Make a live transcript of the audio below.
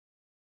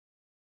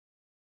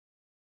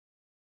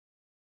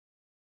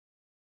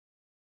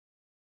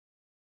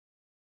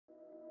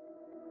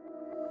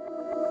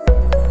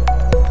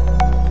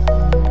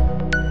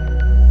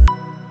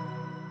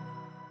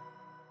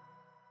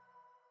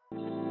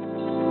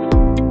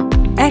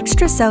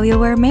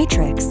Extracellular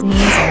matrix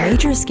means a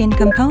major skin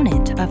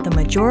component of the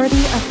majority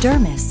of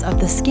dermis of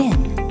the skin,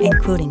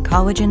 including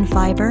collagen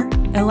fiber,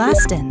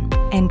 elastin,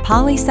 and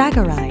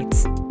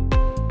polysaccharides.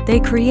 They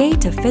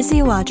create a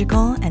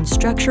physiological and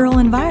structural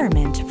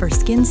environment for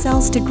skin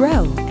cells to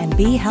grow and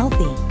be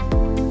healthy.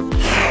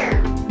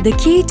 The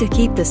key to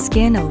keep the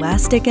skin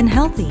elastic and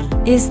healthy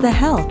is the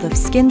health of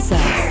skin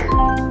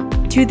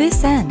cells. To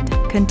this end,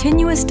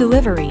 continuous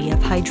delivery of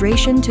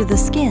hydration to the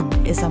skin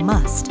is a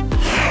must.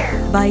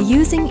 By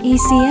using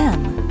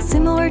ECM,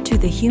 similar to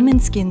the human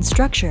skin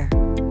structure,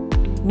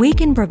 we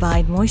can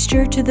provide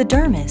moisture to the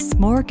dermis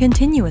more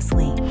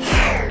continuously.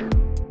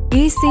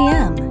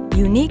 ECM,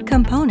 unique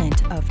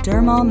component of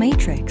Derm.all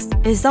Matrix,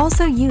 is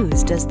also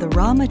used as the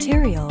raw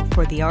material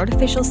for the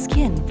artificial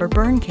skin for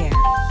burn care.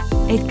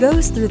 It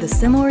goes through the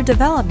similar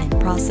development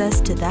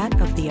process to that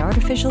of the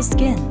artificial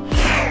skin.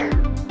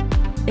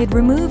 It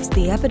removes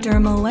the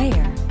epidermal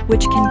layer,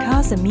 which can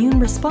cause immune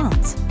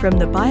response from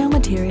the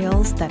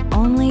biomaterials that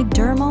only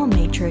Derm.all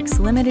Matrix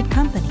Limited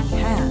Company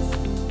has.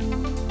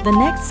 The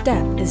next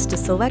step is to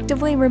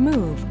selectively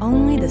remove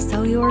only the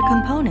cellular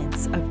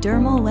components of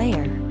dermal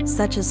layer,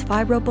 such as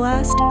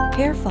fibroblast,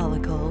 hair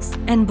follicles,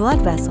 and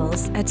blood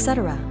vessels,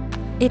 etc.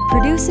 It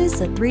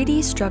produces a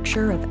 3D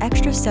structure of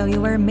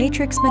extracellular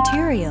matrix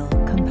material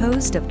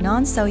composed of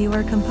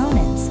non-cellular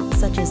components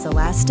such as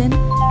elastin,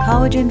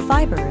 collagen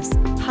fibers,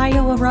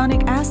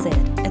 hyaluronic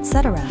acid,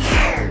 etc.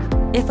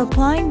 If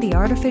applying the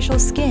artificial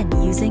skin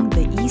using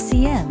the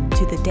ECM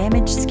to the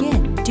damaged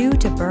skin due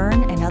to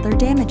burn and other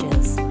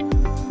damages,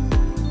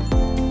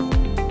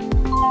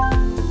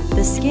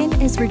 the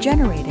skin is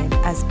regenerated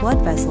as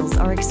blood vessels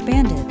are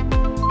expanded,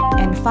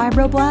 and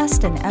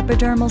fibroblast and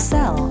epidermal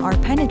cell are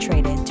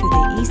penetrated to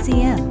the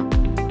ECM.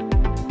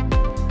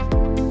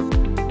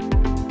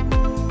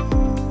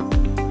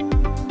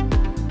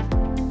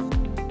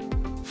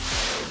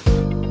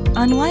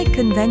 Unlike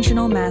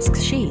conventional mask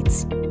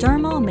sheets,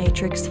 Derm.all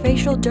Matrix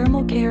Facial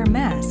Dermal Care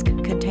Mask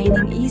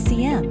containing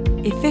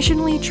ECM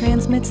efficiently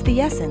transmits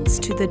the essence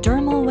to the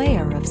dermal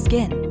layer of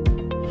skin.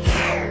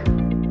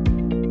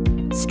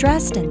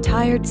 Stressed and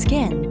tired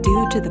skin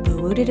due to the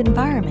polluted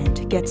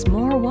environment gets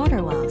more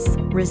water loss,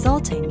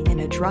 resulting in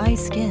a dry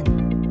skin.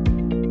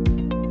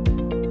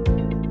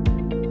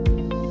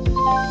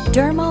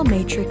 Derm.all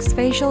Matrix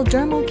Facial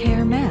Dermal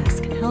Care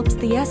Mask helps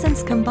the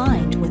essence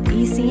combined with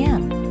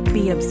ECM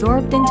be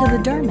absorbed into the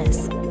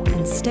dermis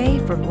and stay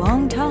for a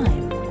long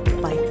time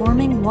by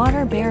forming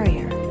water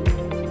barrier.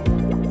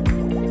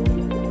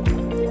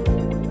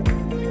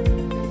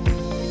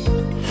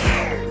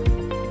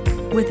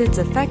 With its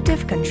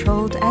effective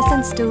controlled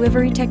essence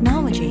delivery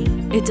technology,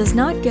 it does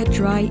not get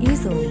dry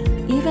easily,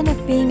 even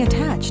if being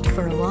attached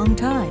for a long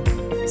time.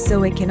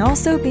 So it can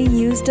also be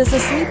used as a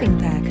sleeping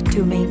pack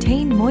to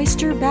maintain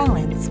moisture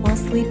balance while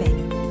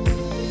sleeping.